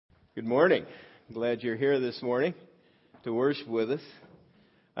Good morning. Glad you're here this morning to worship with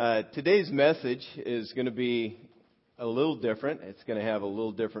us. Today's message is going to be a little different. It's going to have a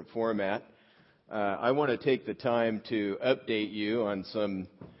little different format. I want to take the time to update you on some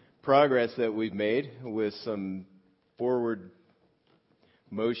progress that we've made with some forward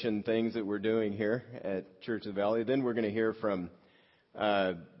motion things that we're doing here at Church of the Valley. Then we're going to hear from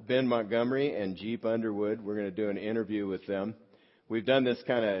Ben Montgomery and Jeep Underwood. We're going to do an interview with them. We've done this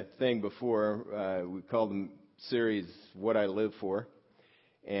kind of thing before. We call them series What I Live For.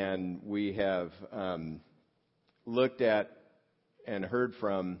 And we have looked at and heard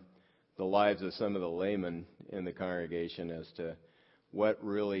from the lives of some of the laymen in the congregation as to what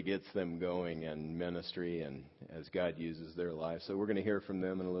really gets them going in ministry and as God uses their lives. So we're going to hear from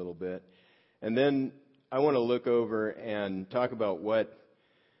them in a little bit. And then I want to look over and talk about what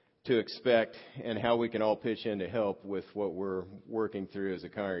to expect and how we can all pitch in to help with what we're working through as a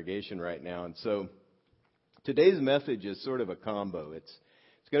congregation right now. And so today's message is sort of a combo. It's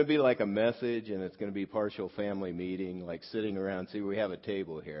going to be like a message, and it's going to be partial family meeting, like sitting around. See, we have a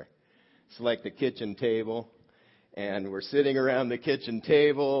table here. It's like the kitchen table, and we're sitting around the kitchen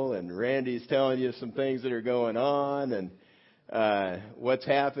table, and Randy's telling you some things that are going on and what's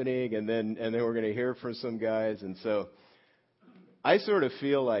happening, and then we're going to hear from some guys. And so I sort of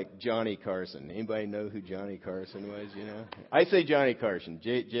feel like Johnny Carson. Anybody know who Johnny Carson was, you know? I say Johnny Carson.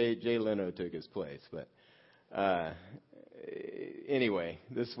 Jay Leno took his place. But anyway,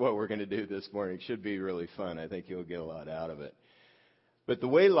 this is what we're going to do this morning. It should be really fun. I think you'll get a lot out of it. But the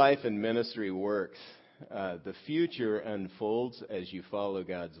way life and ministry works, the future unfolds as you follow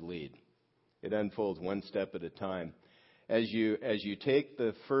God's lead. It unfolds one step at a time. As you take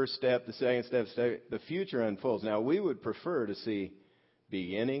the first step, the second step, the future unfolds. Now, we would prefer to see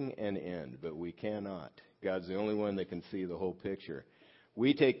beginning and end, but we cannot. God's the only one that can see the whole picture.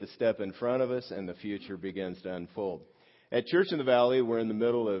 We take the step in front of us, and the future begins to unfold. At Church in the Valley, we're in the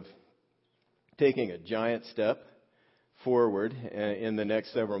middle of taking a giant step forward in the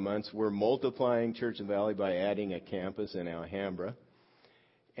next several months. We're multiplying Church in the Valley by adding a campus in Alhambra.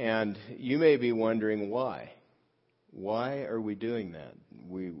 And you may be wondering why. Why are we doing that?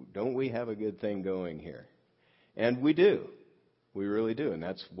 Don't we have a good thing going here? And we do. We really do. And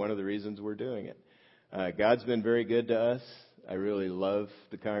that's one of the reasons we're doing it. God's been very good to us. I really love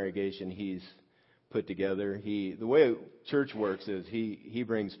the congregation He's put together. The way church works is He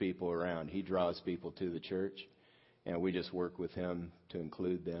brings people around. He draws people to the church. And we just work with Him to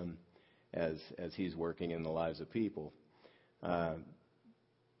include them as He's working in the lives of people.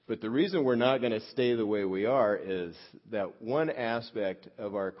 But the reason we're not going to stay the way we are is that one aspect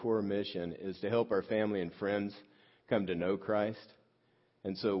of our core mission is to help our family and friends come to know Christ.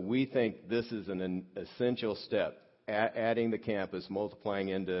 And so we think this is an essential step. Adding the campus, multiplying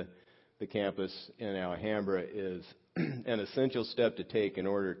into the campus in Alhambra is an essential step to take in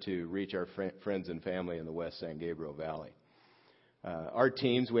order to reach our friends and family in the West San Gabriel Valley.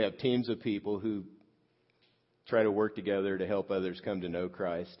 We have teams of people who try to work together to help others come to know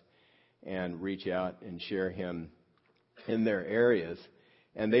Christ and reach out and share Him in their areas.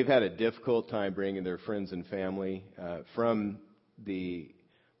 And they've had a difficult time bringing their friends and family from the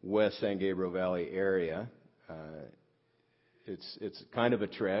West San Gabriel Valley area. It's kind of a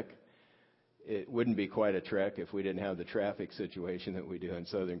trek. It wouldn't be quite a trek if we didn't have the traffic situation that we do in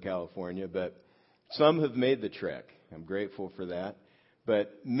Southern California, but some have made the trek. I'm grateful for that.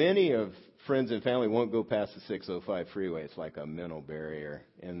 But many of friends and family won't go past the 605 freeway. It's like a mental barrier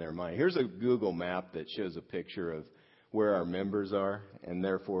in their mind. Here's a Google map that shows a picture of where our members are and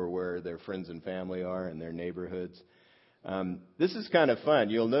therefore where their friends and family are in their neighborhoods. This is kind of fun.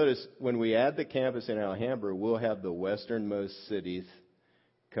 You'll notice when we add the campus in Alhambra, we'll have the westernmost cities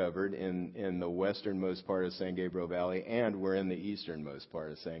covered in the westernmost part of San Gabriel Valley, and we're in the easternmost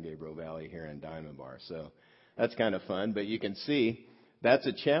part of San Gabriel Valley here in Diamond Bar. So that's kind of fun. But you can see that's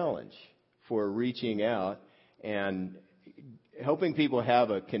a challenge for reaching out and helping people have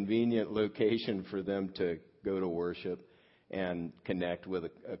a convenient location for them to go to worship and connect with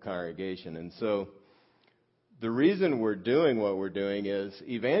a congregation. And so the reason we're doing what we're doing is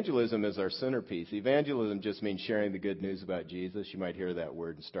evangelism is our centerpiece. Evangelism just means sharing the good news about Jesus. You might hear that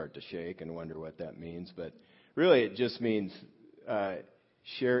word and start to shake and wonder what that means. But really it just means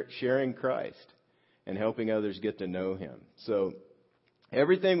sharing Christ and helping others get to know Him. So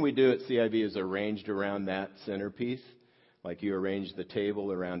everything we do at CIV is arranged around that centerpiece. Like you arrange the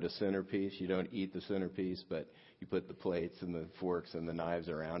table around a centerpiece. You don't eat the centerpiece, but you put the plates and the forks and the knives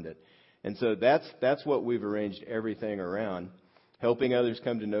around it. And so that's what we've arranged everything around. Helping others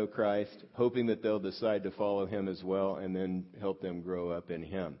come to know Christ, hoping that they'll decide to follow Him as well, and then help them grow up in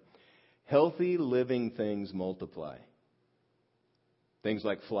Him. healthy living things multiply. Things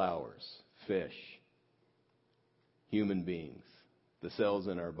like flowers, fish, human beings, the cells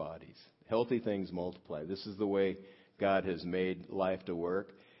in our bodies. Healthy things multiply. This is the way God has made life to work.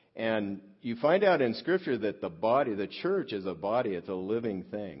 And you find out in Scripture that the body, the church is a body, it's a living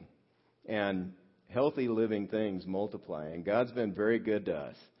thing. And healthy living things multiply. And God's been very good to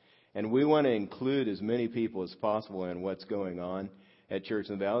us. And we want to include as many people as possible in what's going on at Church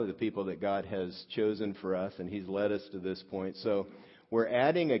in the Valley, the people that God has chosen for us, and He's led us to this point. So we're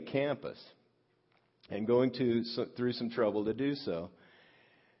adding a campus and going through some trouble to do so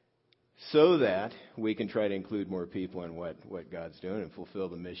that we can try to include more people in what God's doing and fulfill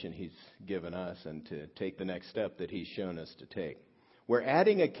the mission He's given us and to take the next step that He's shown us to take. We're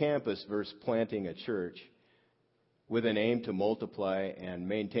adding a campus versus planting a church with an aim to multiply and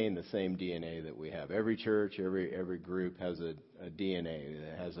maintain the same DNA that we have. Every church, every group has a DNA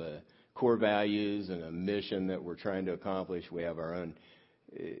that has a core values and a mission that we're trying to accomplish. We have our own,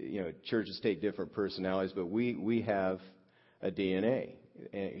 churches take different personalities, but we have a DNA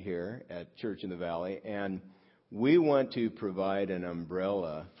here at Church in the Valley, and we want to provide an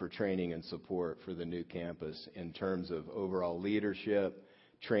umbrella for training and support for the new campus in terms of overall leadership,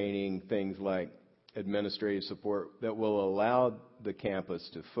 training, things like administrative support that will allow the campus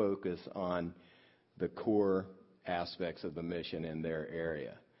to focus on the core aspects of the mission in their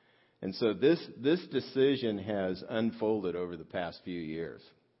area. And so this decision has unfolded over the past few years.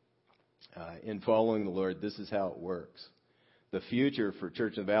 In following the Lord, this is how it works. The future for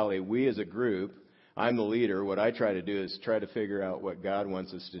Church in the Valley, we as a group, I'm the leader. What I try to do is try to figure out what God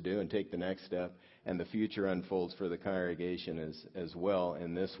wants us to do and take the next step. And the future unfolds for the congregation as well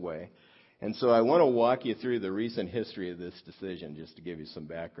in this way. And so I want to walk you through the recent history of this decision, just to give you some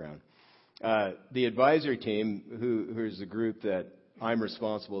background. The advisory team, who's a group that I'm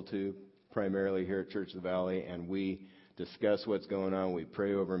responsible to primarily here at Church of the Valley, and we discuss what's going on. We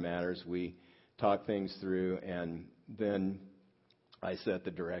pray over matters. We talk things through, and then I set the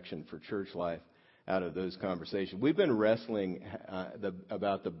direction for church life out of those conversations. We've been wrestling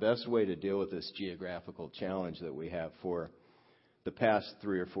about the best way to deal with this geographical challenge that we have for the past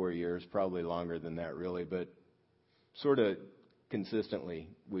 3 or 4 years, probably longer than that really, but sort of consistently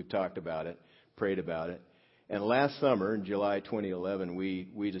we've talked about it, prayed about it. And last summer, in July 2011,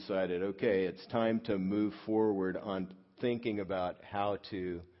 we decided, okay, it's time to move forward on thinking about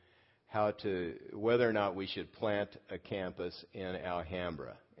whether or not we should plant a campus in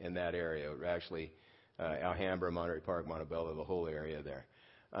Alhambra, in that area. Actually, Alhambra, Monterey Park, Montebello, the whole area there.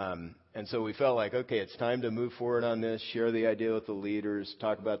 And so we felt like, okay, it's time to move forward on this, share the idea with the leaders,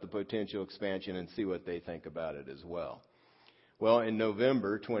 talk about the potential expansion, and see what they think about it as well. Well, in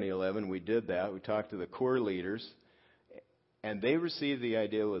November 2011, we did that. We talked to the core leaders, and they received the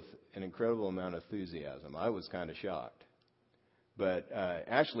idea with an incredible amount of enthusiasm. I was kind of shocked. But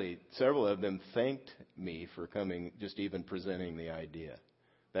actually, several of them thanked me for coming, just even presenting the idea.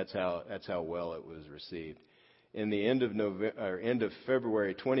 That's how well it was received. In the end of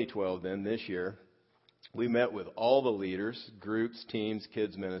February 2012, then this year, we met with all the leaders, groups, teams,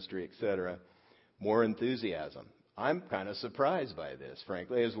 kids ministry, etc. More enthusiasm. I'm kind of surprised by this,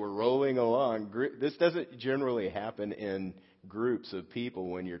 frankly, as we're rolling along. This doesn't generally happen in groups of people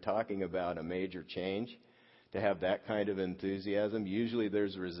when you're talking about a major change, to have that kind of enthusiasm. Usually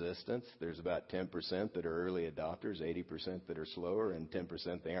there's resistance. There's about 10% that are early adopters, 80% that are slower, and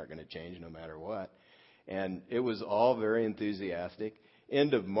 10% they aren't going to change no matter what. And it was all very enthusiastic.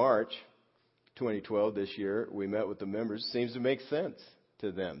 End of March 2012, this year, we met with the members. Seems to make sense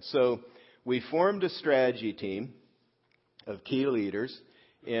to them. So we formed a strategy team of key leaders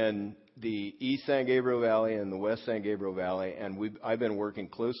in the East San Gabriel Valley and the West San Gabriel Valley, and I've been working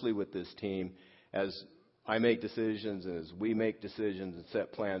closely with this team as I make decisions, as we make decisions and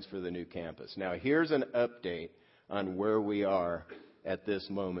set plans for the new campus. Now, here's an update on where we are at this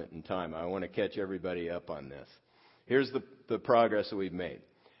moment in time. I want to catch everybody up on this. Here's the progress that we've made.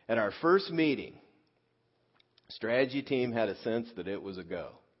 At our first meeting, strategy team had a sense that it was a go.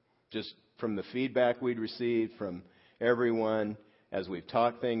 Just from the feedback we'd received from everyone, as we've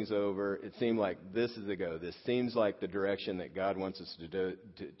talked things over, it seemed like this is a go. This seems like the direction that God wants us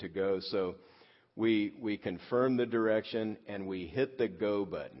to go. So we confirmed the direction and we hit the go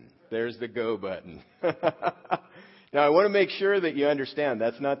button. There's the go button. Now, I want to make sure that you understand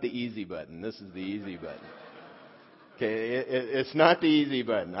that's not the easy button. This is the easy button. Okay, it's not the easy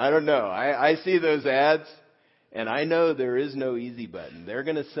button. I don't know. I see those ads, and I know there is no easy button. They're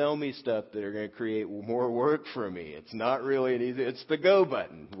going to sell me stuff that are going to create more work for me. It's not really an easy. It's the go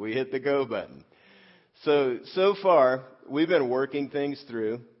button. We hit the go button. So far, we've been working things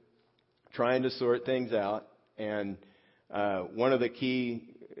through. trying to sort things out. And one of the key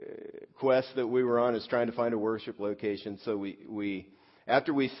quests that we were on is trying to find a worship location. So we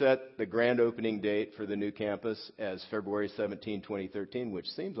after we set the grand opening date for the new campus as February 17, 2013, which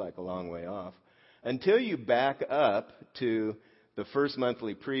seems like a long way off, until you back up to the first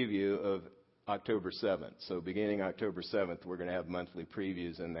monthly preview of October 7th. So beginning October 7th, we're going to have monthly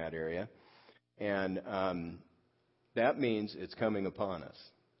previews in that area. And that means it's coming upon us,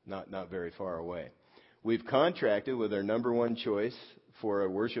 not very far away. We've contracted with our number one choice for a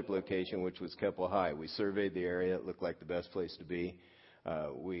worship location, which was Keppel High. We surveyed the area. It looked like the best place to be.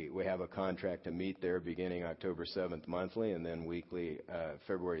 We have a contract to meet there beginning October 7th monthly and then weekly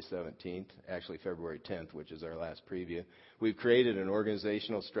February 17th, actually February 10th, which is our last preview. We've created an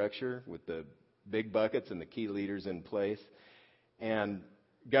organizational structure with the big buckets and the key leaders in place. And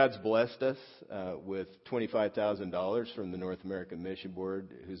God's blessed us with $25,000 from the North American Mission Board,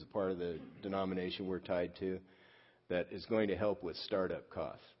 who's a part of the denomination we're tied to, that is going to help with startup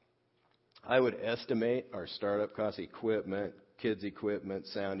costs. I would estimate our startup costs, equipment, kids equipment,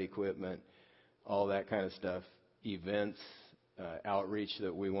 sound equipment, all that kind of stuff, events, outreach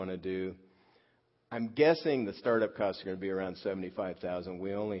that we want to do. I'm guessing the startup costs are going to be around $75,000.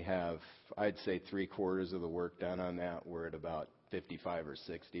 We only have, I'd say, 3/4 of the work done on that. We're at about 55 or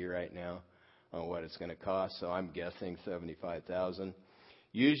 60 right now on what it's going to cost. So I'm guessing $75,000.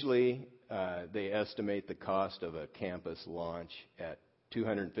 Usually, they estimate the cost of a campus launch at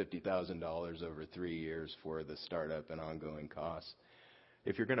 $250,000 over 3 years for the startup and ongoing costs.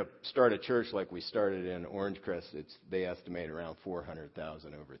 If you're going to start a church like we started in Orange Crest, they estimate around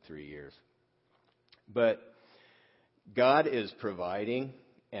 $400,000 over 3 years. But God is providing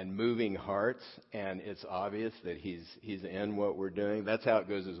and moving hearts, and it's obvious that He's in what we're doing. That's how it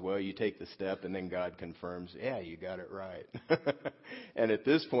goes as well. You take the step, and then God confirms, yeah, you got it right. And at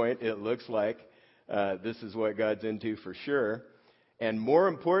this point, it looks like this is what God's into for sure. And more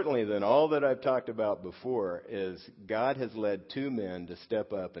importantly than all that I've talked about before is God has led 2 men to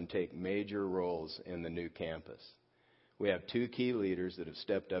step up and take major roles in the new campus. We have 2 key leaders that have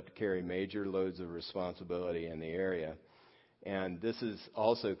stepped up to carry major loads of responsibility in the area. And this is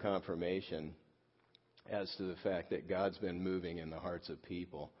also confirmation as to the fact that God's been moving in the hearts of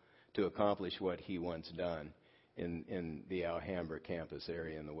people to accomplish what He wants done in the Alhambra campus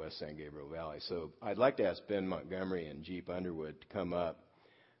area in the West San Gabriel Valley. So I'd like to ask Ben Montgomery and Jeep Underwood to come up.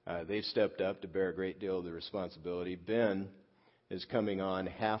 They've stepped up to bear a great deal of the responsibility. Ben is coming on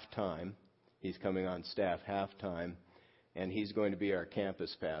half-time. He's coming on staff half-time, and he's going to be our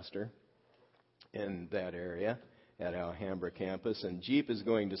campus pastor in that area at Alhambra campus. And Jeep is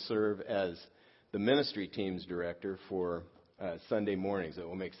going to serve as the ministry teams director for Sunday mornings. That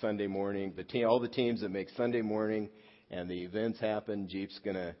will make Sunday morning, all the teams that make Sunday morning and the events happen, Jeep's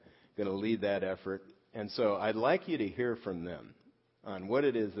going to lead that effort. And so I'd like you to hear from them on what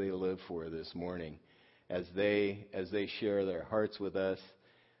it is they live for this morning as they share their hearts with us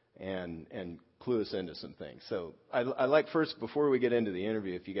and clue us into some things. So I'd like first, before we get into the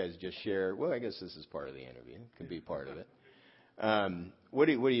interview, if you guys just share, well, I guess this is part of the interview. It can be part of it. What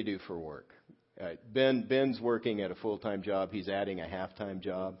do you do for work? Ben's working at a full-time job. He's adding a half-time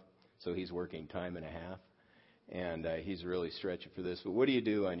job, so he's working time and a half. And he's really stretching for this. But what do you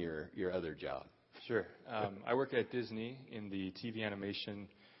do on your other job? Sure. I work at Disney in the TV animation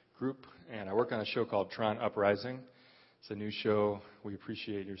group, and I work on a show called Tron Uprising. It's a new show. We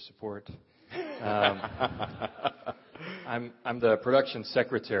appreciate your support. I'm the production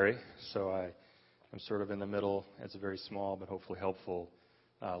secretary, so I'm sort of in the middle. It's a very small but hopefully helpful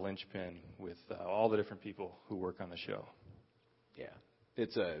linchpin with all the different people who work on the show. Yeah,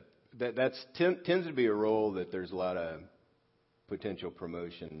 that's tends to be a role that there's a lot of potential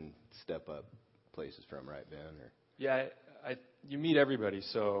promotion step up places from, right, Ben? Or? Yeah, you meet everybody,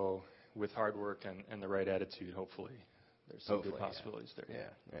 so with hard work and the right attitude, hopefully there's some good possibilities there.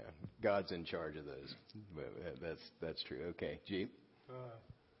 Yeah. God's in charge of those. That's true. Okay, Jeep.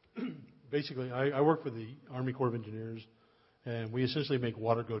 Basically, I work for the Army Corps of Engineers. And we essentially make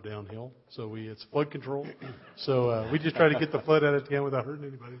water go downhill. So it's flood control. So we just try to get the flood out of town without hurting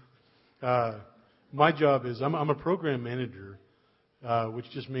anybody. My job is I'm a program manager, which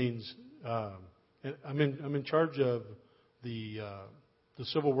just means I'm in charge of the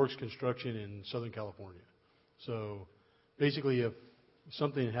civil works construction in Southern California. So basically, if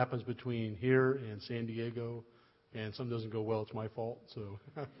something happens between here and San Diego and something doesn't go well, it's my fault. So.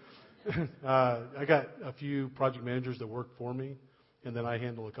 I got a few project managers that work for me, and then I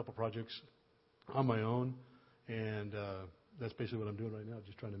handle a couple projects on my own, and that's basically what I'm doing right now,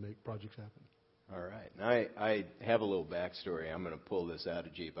 just trying to make projects happen. All right. Now, I have a little backstory. I'm going to pull this out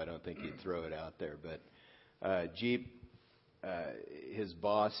of Jeep. I don't think he'd throw it out there. But Jeep, his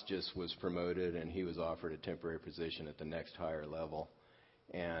boss just was promoted, and he was offered a temporary position at the next higher level,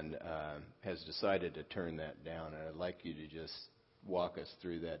 and has decided to turn that down. And I'd like you to just walk us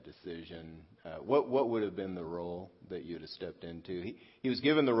through that decision. What would have been the role that you'd have stepped into? He was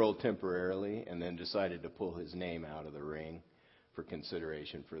given the role temporarily and then decided to pull his name out of the ring for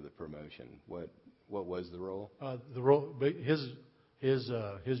consideration for the promotion. What was the role? The role,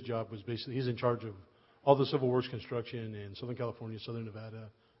 his job was basically, he's in charge of all the civil works construction in Southern California, Southern Nevada,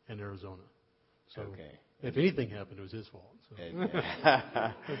 and Arizona. So Okay. if anything happened, it was his fault. So.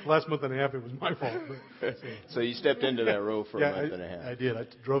 The last month and a half, it was my fault. But, So you stepped into that role for a month and a half. I did. I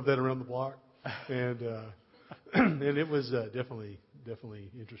drove that around the block, and and it was definitely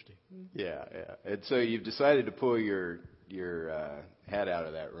interesting. Yeah. And so you've decided to pull your hat out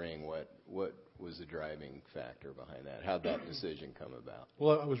of that ring. What was the driving factor behind that? How'd that decision come about?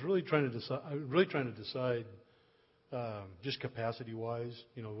 Well, I was really trying to decide, just capacity-wise,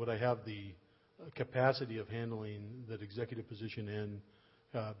 would I have the capacity of handling that executive position and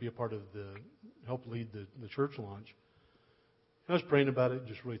be a part of help lead the church launch. I was praying about it,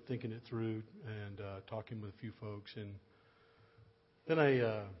 just really thinking it through and talking with a few folks. And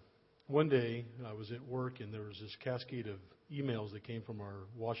then one day I was at work, and there was this cascade of emails that came from our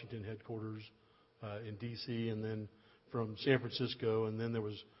Washington headquarters in D.C. and then from San Francisco, and then there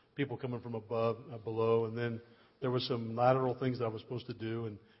was people coming from below, and then there was some lateral things that I was supposed to do,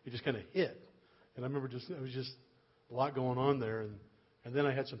 and it just kind of hit. And I remember it was just a lot going on there, and then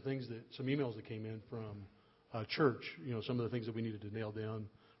I had some emails that came in from church, some of the things that we needed to nail down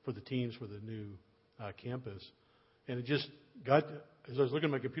for the teams for the new campus, and it just got, as I was looking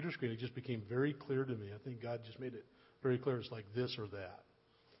at my computer screen, it just became very clear to me. I think God just made it very clear. It's like this or that.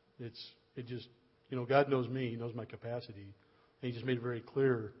 It just, God knows me. He knows my capacity. And He just made it very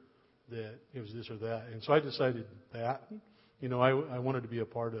clear that it was this or that. And so I decided that, I wanted to be a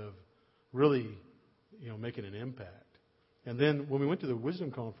part of really, making an impact. And then when we went to the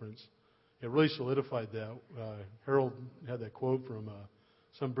Wisdom Conference, it really solidified that. Harold had that quote from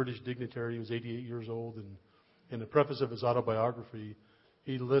some British dignitary. He was 88 years old, and in the preface of his autobiography,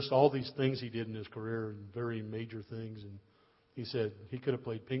 he lists all these things he did in his career, and very major things. And he said he could have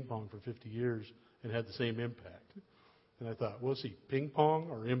played ping pong for 50 years and had the same impact. And I thought, well, see, ping pong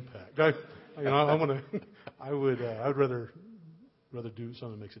or impact? I would rather do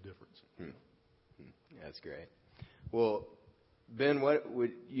something that makes a difference. That's great. Well, Ben, what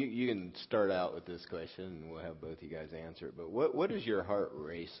would you can start out with this question, and we'll have both you guys answer it. But what does your heart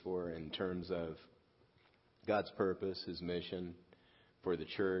race for in terms of God's purpose, His mission for the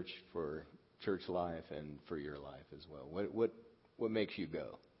church, for church life, and for your life as well? What makes you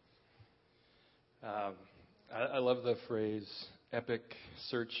go? I love the phrase epic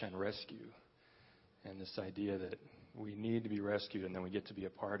search and rescue, and this idea that we need to be rescued and then we get to be a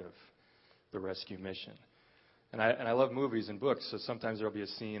part of the rescue mission. And I love movies and books, so sometimes there'll be a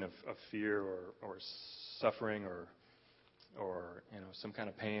scene of fear or suffering or some kind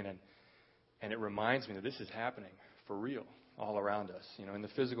of pain, and it reminds me that this is happening for real all around us. In the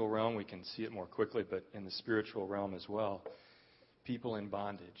physical realm we can see it more quickly, but in the spiritual realm as well, people in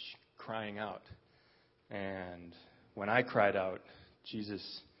bondage crying out. And when I cried out,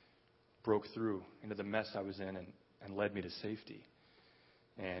 Jesus broke through into the mess I was in and led me to safety.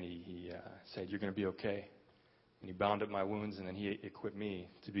 And he said, "You're going to be okay." And He bound up my wounds, and then He equipped me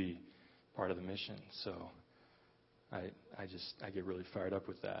to be part of the mission. So I get really fired up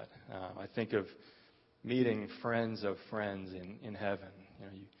with that. I think of meeting friends of friends in heaven.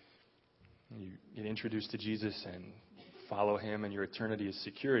 You get introduced to Jesus and follow Him, and your eternity is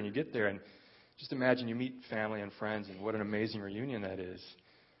secure. And you get there, and just imagine you meet family and friends, and what an amazing reunion that is.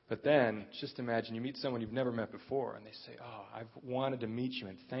 But then, just imagine you meet someone you've never met before, and they say, "Oh, I've wanted to meet you,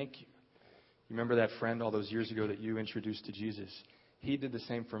 and thank you. You remember that friend all those years ago that you introduced to Jesus? He did the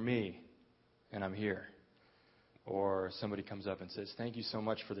same for me, and I'm here." Or somebody comes up and says, "Thank you so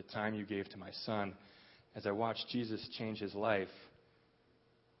much for the time you gave to my son. As I watched Jesus change his life,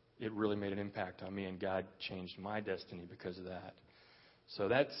 it really made an impact on me, and God changed my destiny because of that." So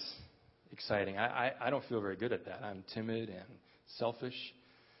that's exciting. I don't feel very good at that. I'm timid and selfish,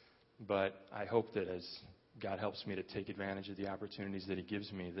 but I hope that as God helps me to take advantage of the opportunities that He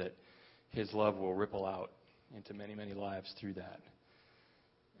gives me, that His love will ripple out into many, many lives through that.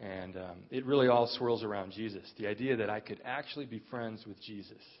 And it really all swirls around Jesus. The idea that I could actually be friends with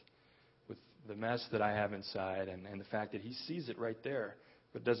Jesus, with the mess that I have inside, and the fact that He sees it right there,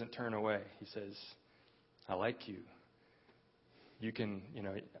 but doesn't turn away. He says, "I like you. you can,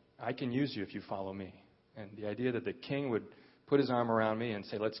 I can use you if you follow me. And the idea that the king would put his arm around me and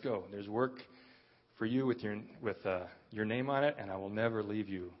say, let's go. There's work for you with your name on it, and I will never leave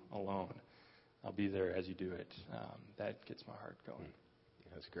you alone. I'll be there as you do it. That gets my heart going.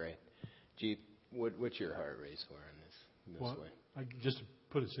 That's great. Jeep, what's your heart race for in this way? Just to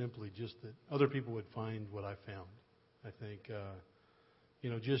put it simply, just that other people would find what I found. I think,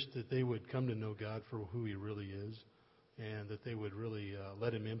 just that they would come to know God for who He really is, and that they would really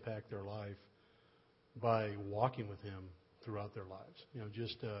let Him impact their life by walking with Him throughout their lives.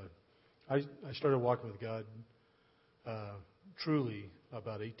 I started walking with God truly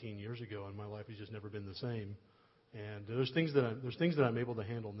about 18 years ago, and my life has just never been the same. And there's things that I'm able to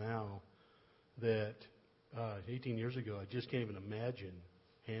handle now that 18 years ago I just can't even imagine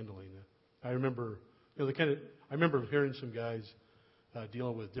handling it. I remember, I remember hearing some guys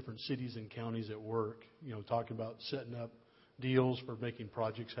dealing with different cities and counties at work, talking about setting up deals for making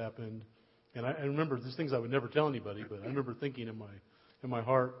projects happen. And I remember these things I would never tell anybody, but I remember thinking in my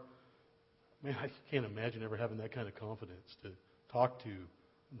heart, man, I can't imagine ever having that kind of confidence to talk to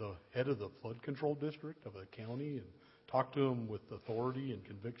the head of the flood control district of a county and talk to him with authority and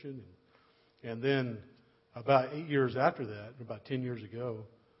conviction. And then about 8 years after that, about 10 years ago,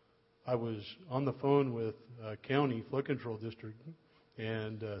 I was on the phone with a county flood control district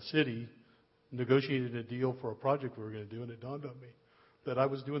and city, negotiated a deal for a project we were going to do, and it dawned on me that I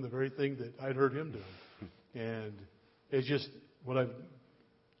was doing the very thing that I'd heard him doing. And it's just what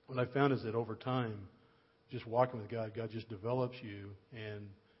I found is that over time, just walking with God, God just develops you, and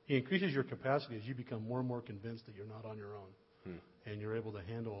He increases your capacity as you become more and more convinced that you're not on your own, and you're able to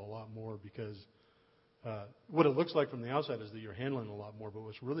handle a lot more, because what it looks like from the outside is that you're handling a lot more, but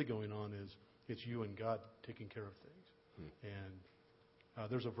what's really going on is it's you and God taking care of things. And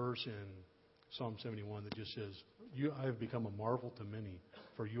there's a verse in Psalm 71 that just says, I have become a marvel to many,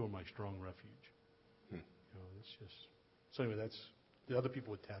 for you are my strong refuge. It's just, so anyway, the other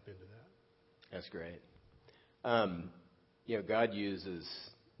people would tap into that. That's great. God uses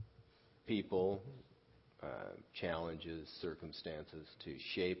people, challenges, circumstances to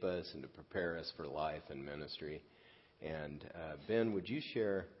shape us and to prepare us for life and ministry. And Ben, would you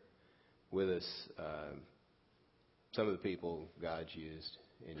share with us some of the people God's used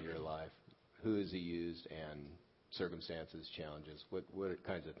in your life? Who has He used, and circumstances, challenges? What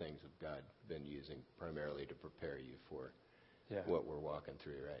kinds of things have God been using primarily to prepare you for what we're walking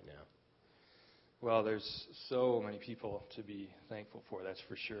through right now? Well, there's so many people to be thankful for, that's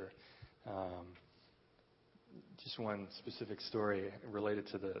for sure. Just one specific story related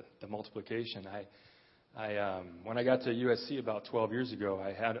to the multiplication. I when I got to USC about 12 years ago,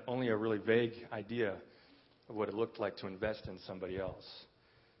 I had only a really vague idea of what it looked like to invest in somebody else.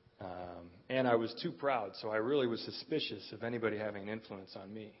 And I was too proud, so I really was suspicious of anybody having an influence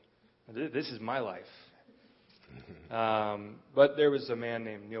on me. This is my life. But there was a man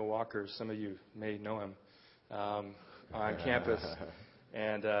named Neil Walker. Some of you may know him on campus.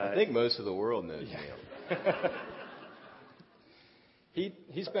 And I think most of the world knows Neil.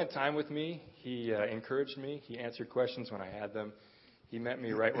 He spent time with me. He encouraged me. He answered questions when I had them. He met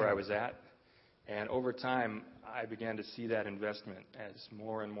me right where I was at. And over time, I began to see that investment as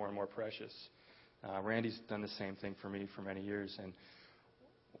more and more and more precious. Randy's done the same thing for me for many years. And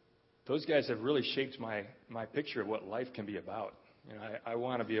those guys have really shaped my picture of what life can be about. I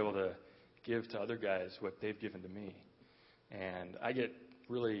want to be able to give to other guys what they've given to me. And I get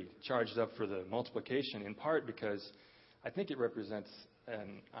really charged up for the multiplication, in part because I think it represents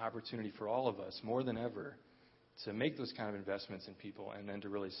an opportunity for all of us, more than ever, to make those kind of investments in people and then to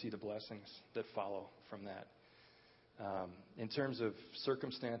really see the blessings that follow from that. In terms of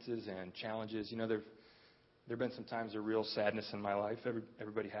circumstances and challenges, there have been some times of real sadness in my life.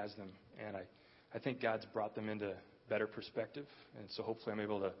 Everybody has them. And I think God's brought them into better perspective. And so hopefully I'm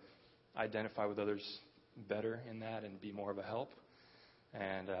able to identify with others better in that and be more of a help.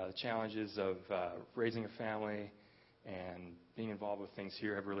 And the challenges of raising a family and being involved with things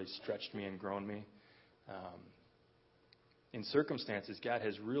here have really stretched me and grown me. In circumstances, God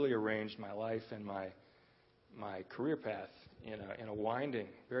has really arranged my life and my career path in a winding,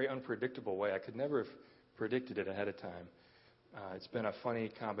 very unpredictable way. I could never have predicted it ahead of time. It's been a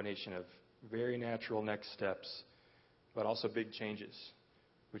funny combination of very natural next steps, but also big changes,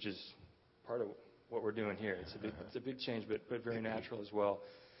 which is part of what we're doing here. It's a big change, but very natural as well.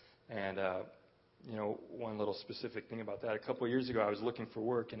 And one little specific thing about that: a couple of years ago, I was looking for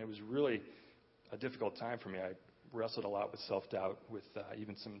work, and it was really a difficult time for me. I wrestled a lot with self-doubt, with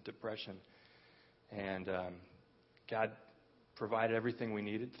even some depression, and God provided everything we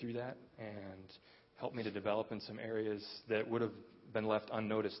needed through that, and helped me to develop in some areas that would have been left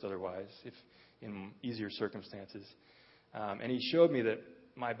unnoticed otherwise, if in easier circumstances. And he showed me that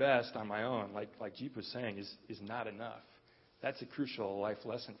my best on my own, like Jeep was saying, is not enough. That's a crucial life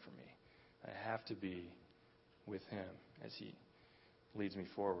lesson for me. I have to be with him as he leads me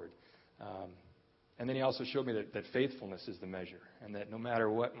forward. And then he also showed me that faithfulness is the measure, and that no matter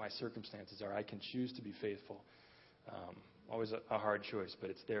what my circumstances are, I can choose to be faithful. Always a hard choice, but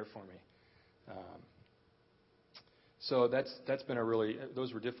it's there for me. So that's been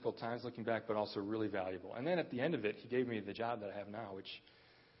those were difficult times looking back, but also really valuable. And then at the end of it, he gave me the job that I have now, which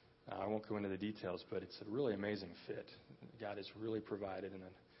I won't go into the details, but it's a really amazing fit. God has really provided in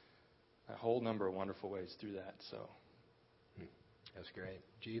a whole number of wonderful ways through that. So That's great.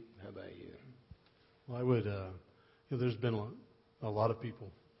 Jeep, how about you? Well, I would, there's been a lot of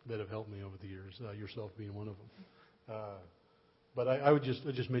people that have helped me over the years, yourself being one of them. But I would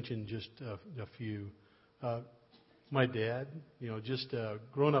just mention just a few. My dad, just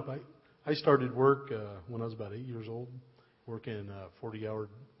growing up, I started work when I was about 8 years old, working 40-hour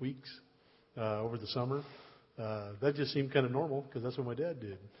weeks over the summer. That just seemed kind of normal because that's what my dad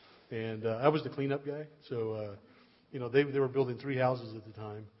did. And I was the cleanup guy. So, they were building 3 houses at the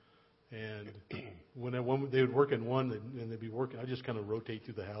time. And when they would work in one and they'd be working, I just kind of rotate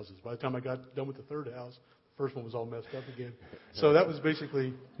through the houses. By the time I got done with the third house, the first one was all messed up again. So that was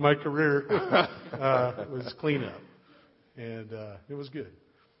basically my career was cleanup. And it was good.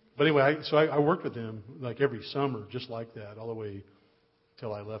 But anyway, I worked with them like every summer, just like that, all the way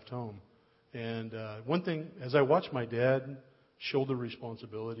till I left home. And one thing, as I watched my dad shoulder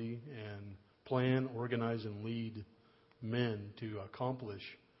responsibility and plan, organize, and lead men to accomplish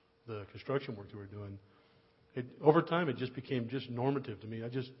the construction work that we're doing, over time it just became just normative to me.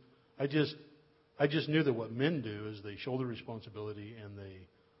 I just knew that what men do is they shoulder responsibility and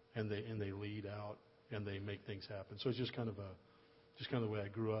they lead out and they make things happen. So it's just kind of the way I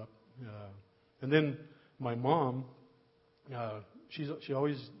grew up. And then my mom, she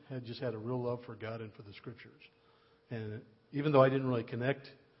always had a real love for God and for the Scriptures. And even though I didn't really connect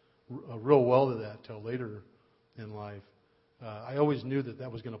real well to that till later in life, I always knew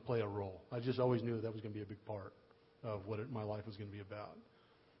that was going to play a role. I just always knew that was going to be a big part of what my life was going to be about.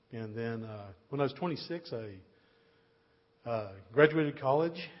 And then when I was 26, I graduated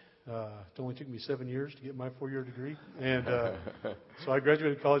college. It only took me 7 years to get my 4-year degree. And so I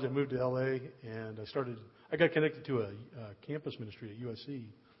graduated college. I moved to L.A. and I got connected to a campus ministry at USC.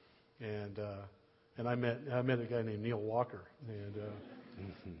 And I met a guy named Neil Walker.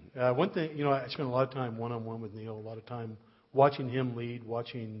 And one thing, I spent a lot of time one-on-one with Neil, a lot of time watching him lead,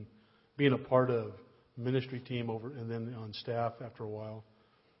 being a part of ministry team and then on staff after a while.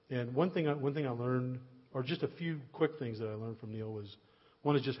 And one thing I learned, or just a few quick things that I learned from Neil was,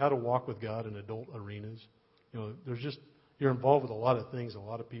 one is just how to walk with God in adult arenas. You're involved with a lot of things, a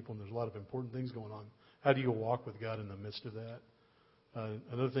lot of people, and there's a lot of important things going on. How do you walk with God in the midst of that?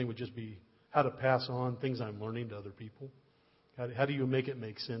 Another thing would just be how to pass on things I'm learning to other people. How do you make it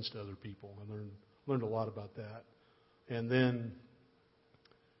make sense to other people? I learned a lot about that. And then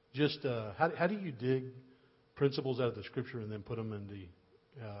just how do you dig principles out of the Scripture and then put them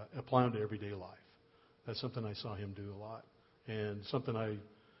apply them to everyday life? That's something I saw him do a lot. And something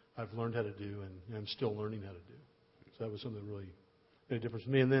I've learned how to do and I'm still learning how to do. So that was something that really made a difference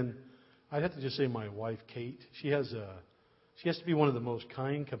to me. And then I'd have to just say my wife, Kate, she has to be one of the most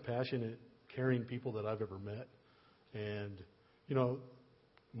kind, compassionate, caring people that I've ever met. And,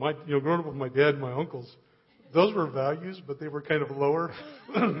 growing up with my dad and my uncles, those were values, but they were kind of lower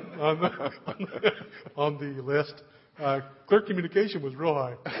on the list. Clear communication was real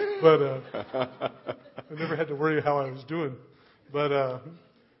high, but I never had to worry how I was doing. But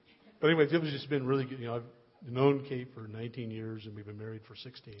anyway, it was just been really good. I've known Kate for 19 years, and we've been married for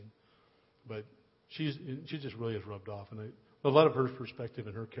 16. But she just really has rubbed off, and a lot of her perspective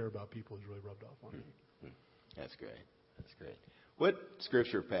and her care about people has really rubbed off on me. That's great. That's great. What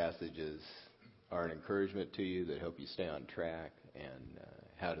Scripture passages are an encouragement to you that help you stay on track, and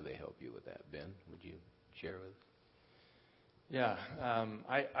how do they help you with that? Ben, would you share with us? Yeah,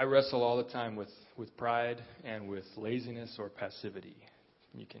 I wrestle all the time with pride and with laziness or passivity.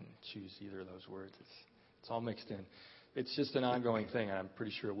 You can choose either of those words. It's all mixed in. It's just an ongoing thing, and I'm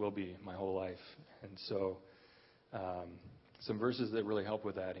pretty sure it will be my whole life. And so some verses that really help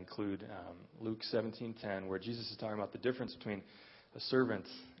with that include Luke 17:10, where Jesus is talking about the difference between a servant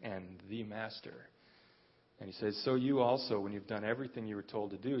and the master. And he says, so you also, when you've done everything you were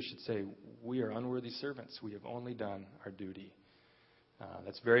told to do, should say, we are unworthy servants. We have only done our duty.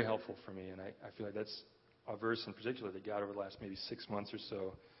 That's very helpful for me, and I feel like that's a verse in particular that God over the last maybe 6 months or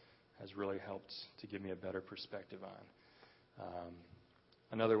so has really helped to give me a better perspective on.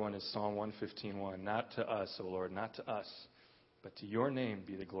 Another one is Psalm 115:1. Not to us, O Lord, not to us, but to your name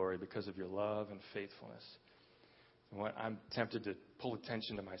be the glory because of your love and faithfulness. And what I'm tempted to pull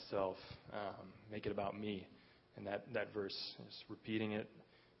attention to myself, make it about me. And that verse, just repeating it,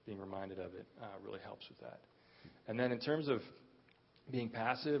 being reminded of it, really helps with that. And then in terms of being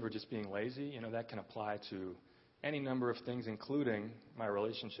passive or just being lazy, that can apply to any number of things, including my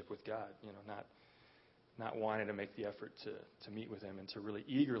relationship with God. Not wanting to make the effort to meet with Him and to really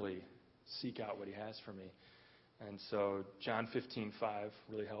eagerly seek out what He has for me. And so John 15:5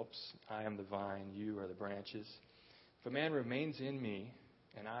 really helps. I am the vine, you are the branches. If a man remains in me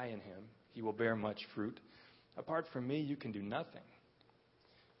and I in him, he will bear much fruit. Apart from me, you can do nothing.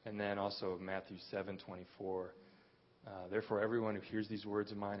 And then also Matthew 7:24. Therefore, everyone who hears these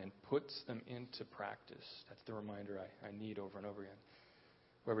words of mine and puts them into practice, that's the reminder I need over and over again.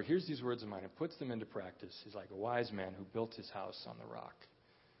 Whoever hears these words of mine and puts them into practice is like a wise man who built his house on the rock.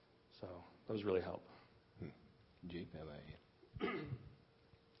 So those really help. Jeep, how about you?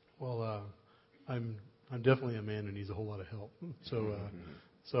 Well, I'm definitely a man who needs a whole lot of help. So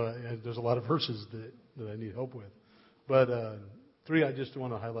there's a lot of verses that I need help with. But 3 I just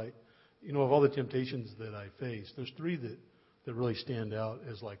want to highlight. Of all the temptations that I face, there's 3 that really stand out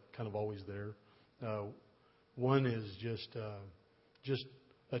as like kind of always there. One is just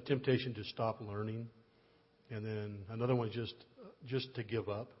a temptation to stop learning, and then another one is just to give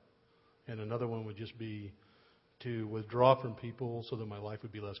up, and another one would just be to withdraw from people so that my life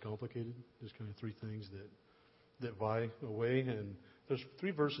would be less complicated. There's kind of 3 things that vie away, and there's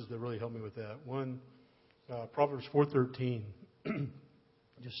 3 verses that really help me with that. One, Proverbs 4:13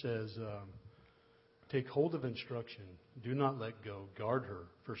 just says, take hold of instruction, do not let go, guard her,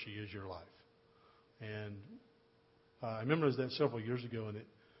 for she is your life. And I remember that several years ago, and it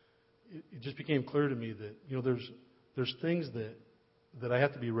just became clear to me that there's things that I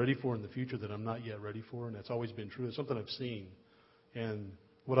have to be ready for in the future that I'm not yet ready for, and that's always been true. It's something I've seen. And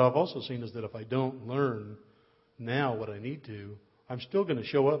what I've also seen is that if I don't learn now what I need to, I'm still going to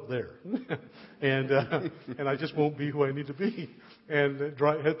show up there. and I just won't be who I need to be. And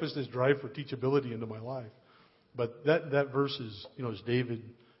help us this drive for teachability into my life. But that verse is David,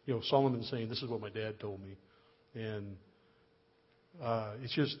 Solomon saying, this is what my dad told me. And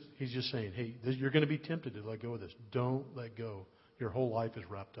he's just saying, hey, you're going to be tempted to let go of this. Don't let go. Your whole life is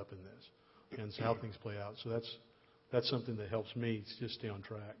wrapped up in this. And so how things play out. So that's something that helps me to just stay on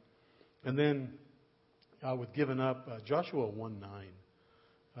track. And then with giving up, Joshua 1:9.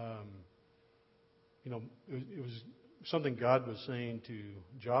 It was something God was saying to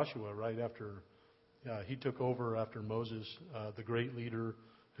Joshua right after he took over after Moses, the great leader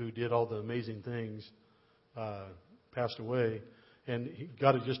who did all the amazing things, passed away. And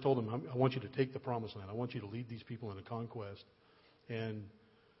God had just told him, I want you to take the promised land. I want you to lead these people into conquest. And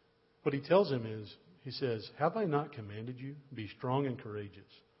what he tells him is, he says, have I not commanded you? Be strong and courageous.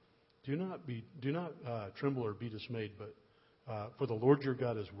 Do not tremble or be dismayed, but for the Lord your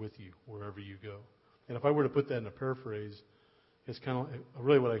God is with you wherever you go. And if I were to put that in a paraphrase, it's kind of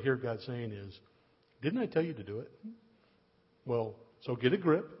really what I hear God saying is, didn't I tell you to do it? Well, so get a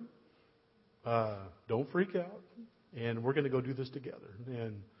grip. Don't freak out. And we're going to go do this together.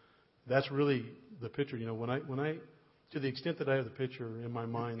 And that's really the picture. When I to the extent that I have the picture in my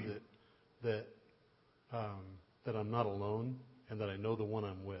mind that I'm not alone and that I know the one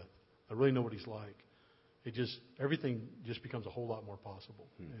I'm with. I really know what he's like. Everything just becomes a whole lot more possible,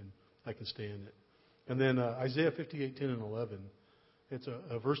 and I can stay in it. And then Isaiah 58:10 and 11. It's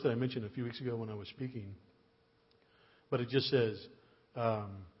a verse that I mentioned a few weeks ago when I was speaking, but it just says,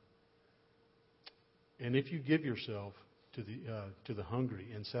 "And if you give yourself to the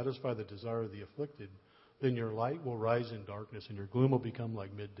hungry and satisfy the desire of the afflicted, then your light will rise in darkness, and your gloom will become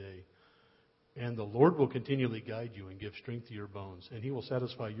like midday. And the Lord will continually guide you and give strength to your bones, and He will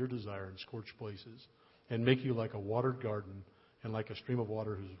satisfy your desire in scorched places, and make you like a watered garden and like a stream of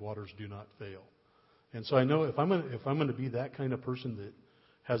water whose waters do not fail." And so I know if I'm going to be that kind of person that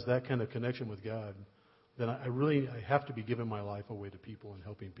has that kind of connection with God, then I have to be giving my life away to people and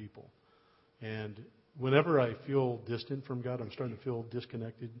helping people. And whenever I feel distant from God, I'm starting to feel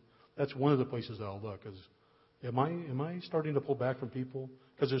disconnected. That's one of the places I'll look. Is am I starting to pull back from people?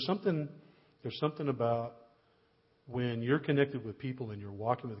 Because there's something about when you're connected with people and you're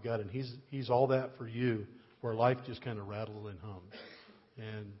walking with God, and He's all that for you, where life just kind of rattles and hums,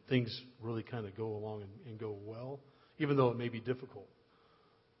 and things really kind of go along and go well, even though it may be difficult.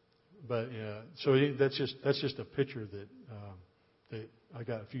 But so that's just a picture that I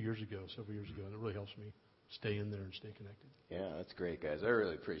got several years ago, and it really helps me. stay in there and stay connected. Yeah, that's great, guys. I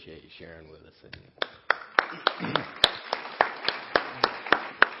really appreciate you sharing with us.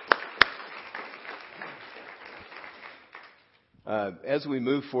 As we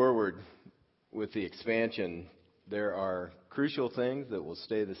move forward with the expansion, there are crucial things that will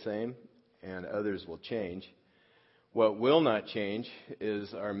stay the same and others will change. What will not change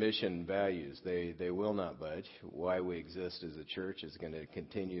is our mission values. They will not budge. Why we exist as a church is going to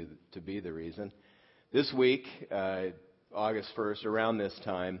continue to be the reason. This week, August 1st, around this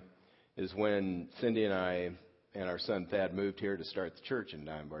time, is when Cindy and I and our son Thad moved here to start the church in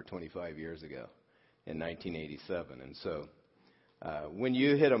Dunbar 25 years ago in 1987. And so when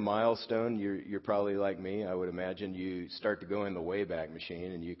you hit a milestone, you're probably like me. I would imagine you start to go in the Wayback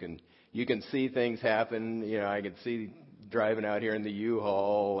Machine, and you can see things happen. You know, I can see driving out here in the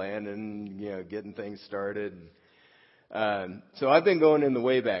U-Haul, landing, getting things started. So I've been going in the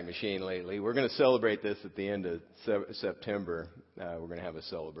Wayback Machine lately. We're going to celebrate this at the end of September. We're going to have a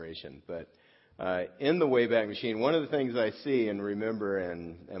celebration. But in the Wayback Machine, one of the things I see and remember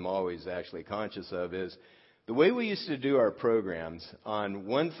and am always actually conscious of is the way we used to do our programs. On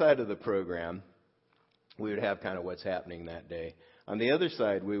one side of the program, we would have kind of what's happening that day. On the other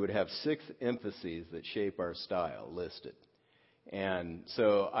side, we would have 6 emphases that shape our style listed. And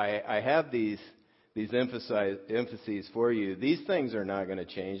so I have these emphases for you. These things are not going to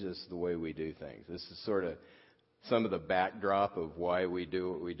change. This is the way we do things. This is sort of some of the backdrop of why we do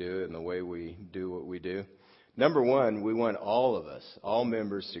what we do and the way we do what we do. Number one, we want all of us, all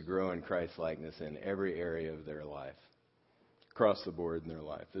members, to grow in Christ-likeness in every area of their life, across the board in their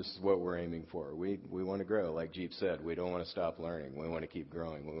life. This is what we're aiming for. We want to grow. Like Jeep said, we don't want to stop learning. We want to keep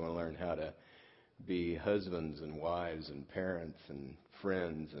growing. We want to learn how to be husbands and wives and parents and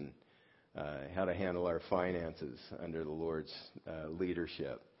friends and how to handle our finances under the Lord's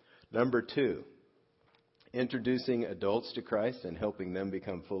leadership. Number 2, introducing adults to Christ and helping them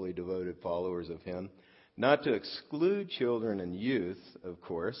become fully devoted followers of Him. Not to exclude children and youth, of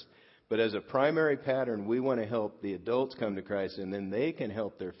course, but as a primary pattern, we want to help the adults come to Christ, and then they can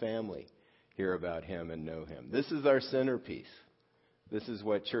help their family hear about Him and know Him. This is our centerpiece. This is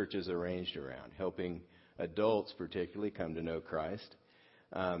what church is arranged around, helping adults particularly come to know Christ.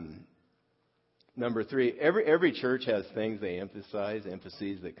 Number 3, every church has things they emphasize,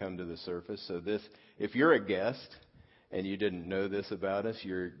 emphases that come to the surface. So this, if you're a guest and you didn't know this about us,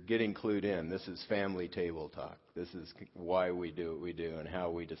 you're getting clued in. This is family table talk. This is why we do what we do and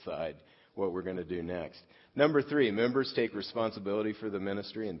how we decide what we're going to do next. Number 3, members take responsibility for the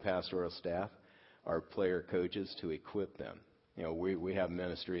ministry and pastoral staff, our player coaches, to equip them. We have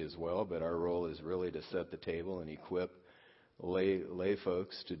ministry as well, but our role is really to set the table and equip lay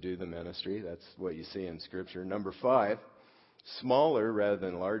folks to do the ministry. That's what you see in Scripture. Number 5, smaller rather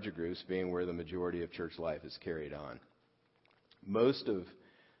than larger groups being where the majority of church life is carried on. Most of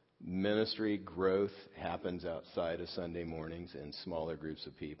ministry growth happens outside of Sunday mornings in smaller groups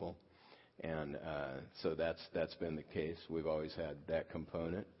of people. And so that's been the case. We've always had that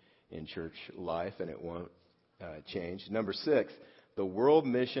component in church life, and it won't change. Number 6, the world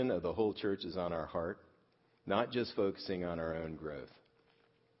mission of the whole church is on our heart, not just focusing on our own growth.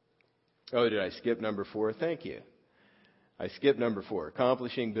 Oh, did I skip number 4? Thank you. I skipped number 4,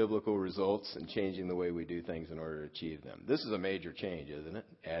 accomplishing biblical results and changing the way we do things in order to achieve them. This is a major change, isn't it?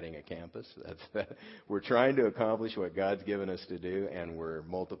 Adding a campus. We're trying to accomplish what God's given us to do, and we're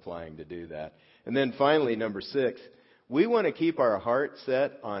multiplying to do that. And then finally, number 6, we want to keep our heart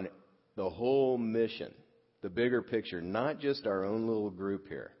set on the whole mission, the bigger picture, not just our own little group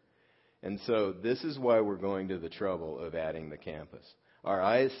here. And so this is why we're going to the trouble of adding the campus. Our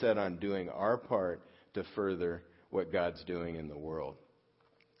eyes set on doing our part to further what God's doing in the world.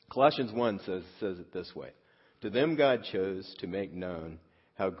 Colossians 1 says it this way. To them God chose to make known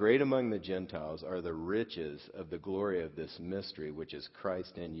how great among the Gentiles are the riches of the glory of this mystery, which is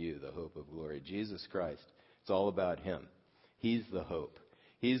Christ in you, the hope of glory. Jesus Christ. It's all about Him. He's the hope.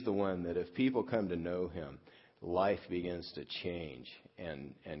 He's the one that if people come to know Him, life begins to change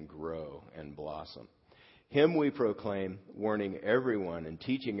and grow and blossom. Him we proclaim, warning everyone and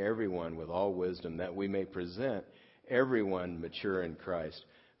teaching everyone with all wisdom, that we may present everyone mature in Christ.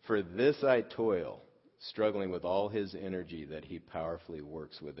 For this I toil, struggling with all His energy that He powerfully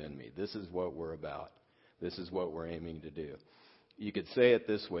works within me. This is what we're about. This is what we're aiming to do. You could say it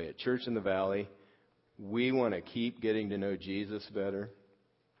this way. At Church in the Valley, we want to keep getting to know Jesus better.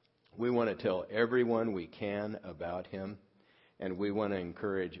 We want to tell everyone we can about Him. And we want to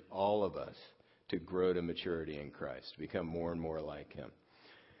encourage all of us to grow to maturity in Christ, become more and more like Him.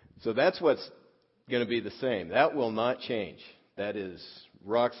 So that's what's going to be the same. That will not change. That is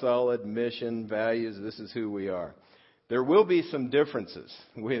rock solid mission, values. This is who we are. There will be some differences.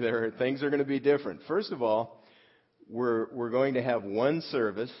 Things are going to be different. First of all, we're going to have one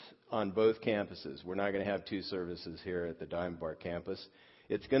service on both campuses. We're not going to have two services here at the Diamond Bar campus.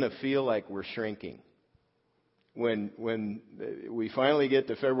 It's going to feel like we're shrinking. When we finally get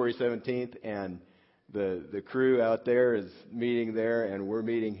to February 17th and the crew out there is meeting there and we're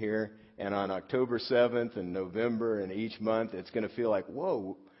meeting here, and on October 7th and November and each month, it's going to feel like,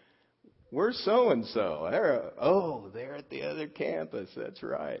 whoa, we're so-and-so. They're at the other campus. That's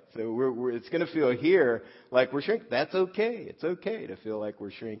right. So it's going to feel here like we're shrinking. That's okay. It's okay to feel like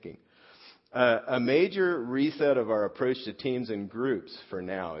we're shrinking. A major reset of our approach to teams and groups for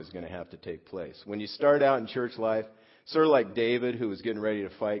now is going to have to take place. When you start out in church life, sort of like David, who was getting ready to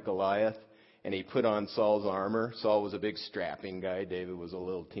fight Goliath, and he put on Saul's armor. Saul was a big strapping guy. David was a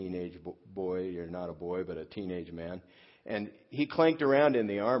little teenage boy, or not a boy, but a teenage man. And he clanked around in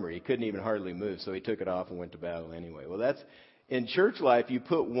the armor. He couldn't even hardly move, so he took it off and went to battle anyway. Well, that's in church life, you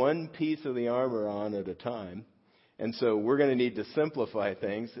put one piece of the armor on at a time. And so we're going to need to simplify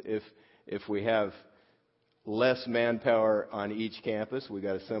things. If we have less manpower on each campus, we've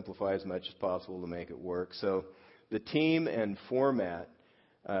got to simplify as much as possible to make it work. So the team format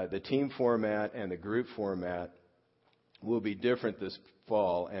and the group format will be different this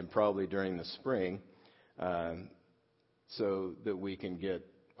fall and probably during the spring, so that we can get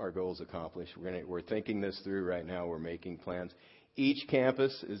our goals accomplished. We're thinking this through right now. We're making plans. Each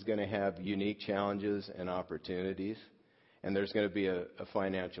campus is going to have unique challenges and opportunities, and there's going to be a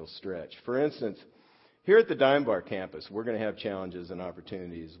financial stretch. For instance, here at the Diamond Bar campus, we're going to have challenges and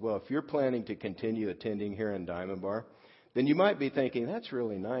opportunities. Well, if you're planning to continue attending here in Diamond Bar, then you might be thinking, that's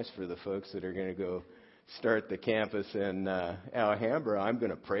really nice for the folks that are going to go start the campus in Alhambra. I'm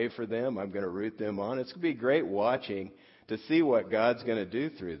going to pray for them. I'm going to root them on. It's going to be great watching to see what God's going to do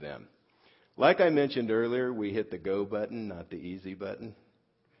through them. Like I mentioned earlier, we hit the go button, not the easy button.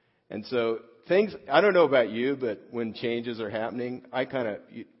 And so I don't know about you, but when changes are happening,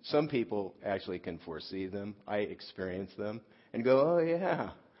 some people actually can foresee them. I experience them and go, oh yeah,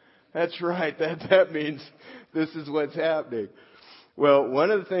 that's right. That means this is what's happening. Well,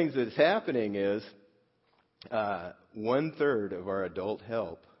 one of the things that's happening is 1/3 of our adult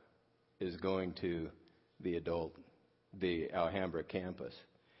help is going to the Alhambra campus.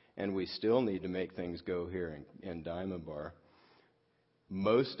 And we still need to make things go here in Diamond Bar.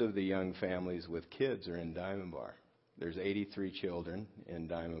 Most of the young families with kids are in Diamond Bar. There's 83 children in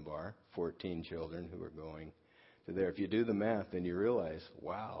Diamond Bar, 14 children who are going to there. If you do the math, then you realize,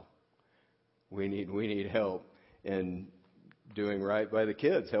 wow, we need help in doing right by the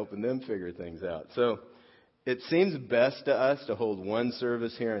kids, helping them figure things out. So it seems best to us to hold one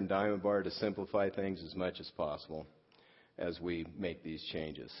service here in Diamond Bar to simplify things as much as possible as we make these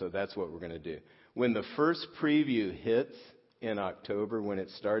changes. So that's what we're going to do. When the first preview hits in October, when it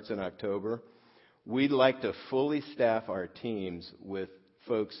starts in October, we'd like to fully staff our teams with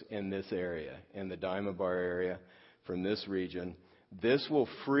folks in this area, in the Diamond Bar area, from this region. This will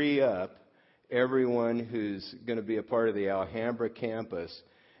free up everyone who's going to be a part of the Alhambra campus.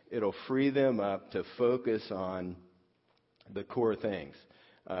 It'll free them up to focus on the core things.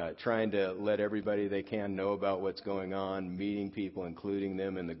 Trying to let everybody they can know about what's going on, meeting people, including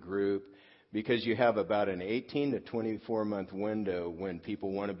them in the group, because you have about an 18 to 24-month window when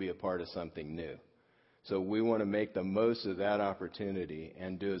people want to be a part of something new. So we want to make the most of that opportunity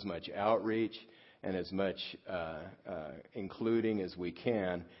and do as much outreach and as much including as we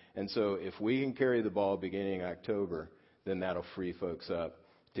can. And so if we can carry the ball beginning October, then that'll free folks up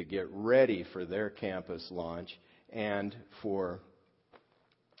to get ready for their campus launch and for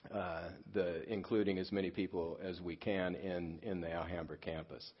including as many people as we can in the Alhambra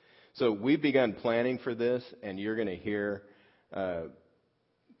campus. So we've begun planning for this, and you're going to hear,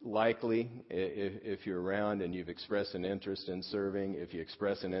 likely, if you're around and you've expressed an interest in serving, if you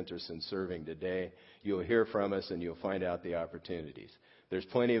express an interest in serving today, you'll hear from us and you'll find out the opportunities. There's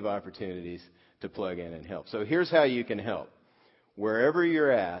plenty of opportunities to plug in and help. So here's how you can help. Wherever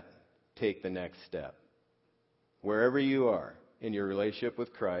you're at, take the next step. Wherever you are in your relationship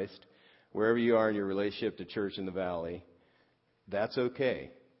with Christ, wherever you are in your relationship to Church in the Valley, that's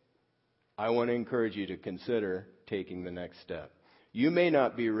okay. I want to encourage you to consider taking the next step. You may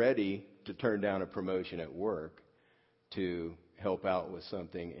not be ready to turn down a promotion at work to help out with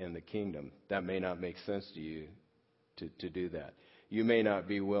something in the kingdom. That may not make sense to you to do that. You may not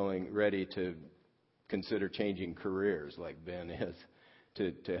be ready to consider changing careers like Ben is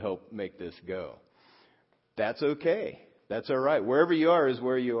to help make this go. That's okay. That's all right. Wherever you are is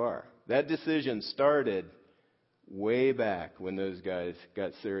where you are. That decision started way back when those guys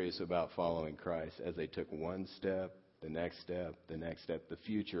got serious about following Christ, as they took one step, the next step, the next step, the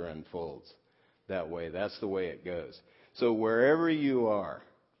future unfolds that way. That's the way it goes. So wherever you are,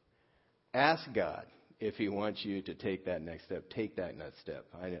 ask God if he wants you to take that next step. Take that next step.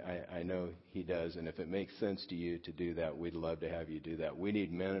 I know he does, and if it makes sense to you to do that, we'd love to have you do that. We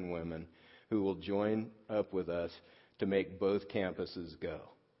need men and women who will join up with us to make both campuses go.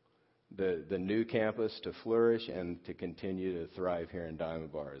 The new campus to flourish and to continue to thrive here in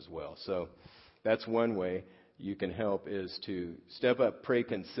Diamond Bar as well. So that's one way you can help, is to step up, pray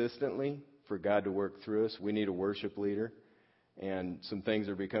consistently for God to work through us. We need a worship leader, and some things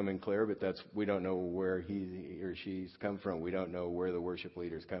are becoming clear, but we don't know where he or she's come from. We don't know where the worship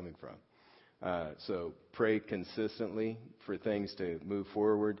leader is coming from. So pray consistently for things to move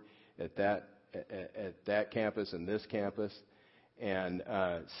forward at that campus and this campus. And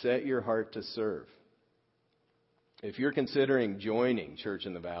set your heart to serve. If you're considering joining Church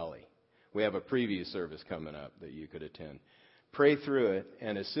in the Valley, we have a preview service coming up that you could attend. Pray through it,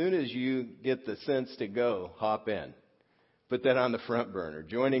 and as soon as you get the sense to go, hop in. Put that on the front burner.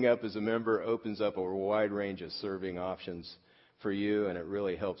 Joining up as a member opens up a wide range of serving options for you, and it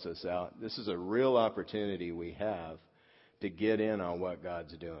really helps us out. This is a real opportunity we have to get in on what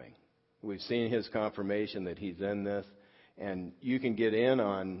God's doing. We've seen his confirmation that he's in this. And you can get in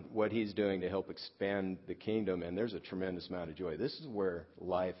on what he's doing to help expand the kingdom, and there's a tremendous amount of joy. This is where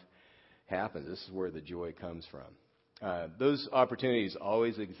life happens. This is where the joy comes from. Those opportunities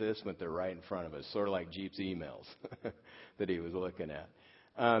always exist, but they're right in front of us, sort of like Jeep's emails that he was looking at.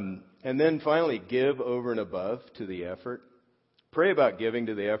 And then finally, give over and above to the effort. Pray about giving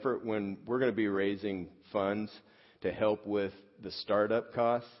to the effort when we're going to be raising funds to help with the startup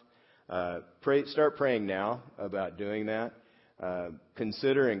costs. Start praying now about doing that.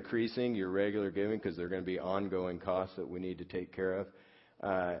 Consider increasing your regular giving, because there are going to be ongoing costs that we need to take care of.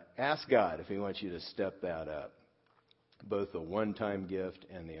 Ask God if he wants you to step that up, both the one-time gift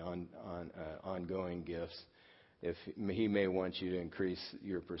and the ongoing gifts. If he may want you to increase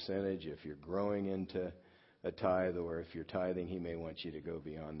your percentage, if you're growing into a tithe, or if you're tithing, he may want you to go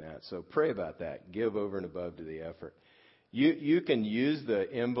beyond that. So pray about that. Give over and above to the effort. You can use the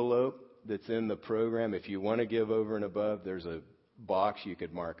envelope that's in the program. If you want to give over and above, there's a box you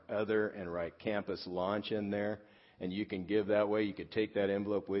could mark other and write campus launch in there, and you can give that way. You could take that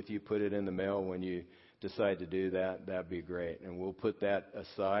envelope with you, put it in the mail when you decide to do that. That'd be great, and we'll put that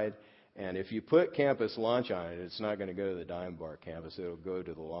aside. And if you put campus launch on it, it's not going to go to the Diamond Bar campus. It'll go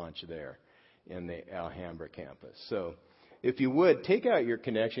to the launch there in the Alhambra campus. So if you would, take out your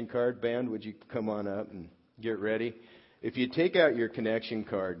connection card. Band, would you come on up and get ready? If you take out your connection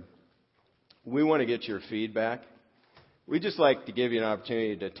card, we want to get your feedback. We'd just like to give you an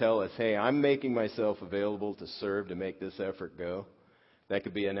opportunity to tell us, hey, I'm making myself available to serve, to make this effort go. That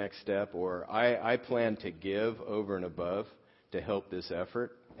could be a next step. Or I plan to give over and above to help this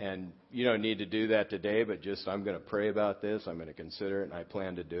effort. And you don't need to do that today, but just I'm going to pray about this. I'm going to consider it, and I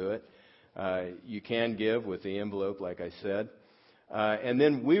plan to do it. You can give with the envelope, like I said. And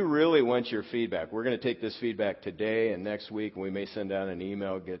then we really want your feedback. We're going to take this feedback today and next week, and we may send out an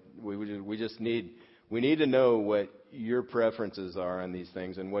email. We need to know what your preferences are on these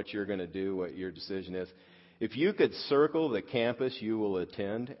things and what you're going to do, what your decision is. If you could circle the campus you will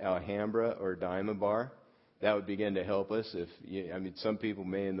attend, Alhambra or Diamond Bar, that would begin to help us. Some people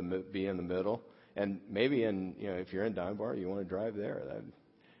may be in the middle, and maybe if you're in Diamond Bar, you want to drive there.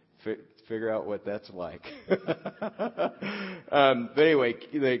 Figure out what that's like. But anyway,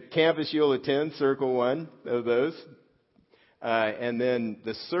 the campus you'll attend, circle one of those. And then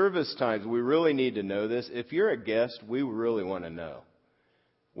the service times, we really need to know this. If you're a guest, we really want to know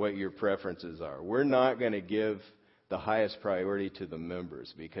what your preferences are. We're not going to give the highest priority to the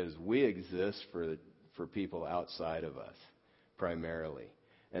members, because we exist for people outside of us primarily.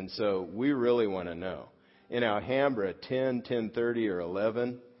 And so we really want to know. In Alhambra, 10, 10:30, or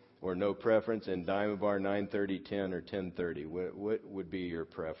 11, or no preference. In Diamond Bar, 9:30, 10, or 10:30. What would be your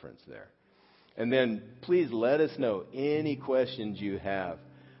preference there? And then please let us know any questions you have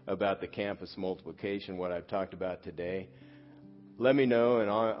about the campus multiplication, what I've talked about today. Let me know, and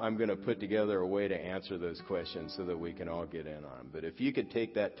I'm going to put together a way to answer those questions so that we can all get in on them. But if you could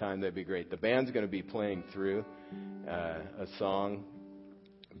take that time, that'd be great. The band's going to be playing through a song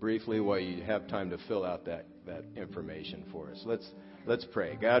briefly while you have time to fill out that information for us. Let's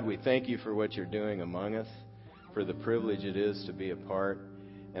pray. God, we thank you for what you're doing among us, for the privilege it is to be a part.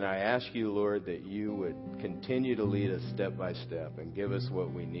 And I ask you, Lord, that you would continue to lead us step by step and give us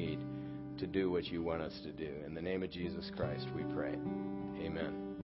what we need to do what you want us to do. In the name of Jesus Christ, we pray. Amen.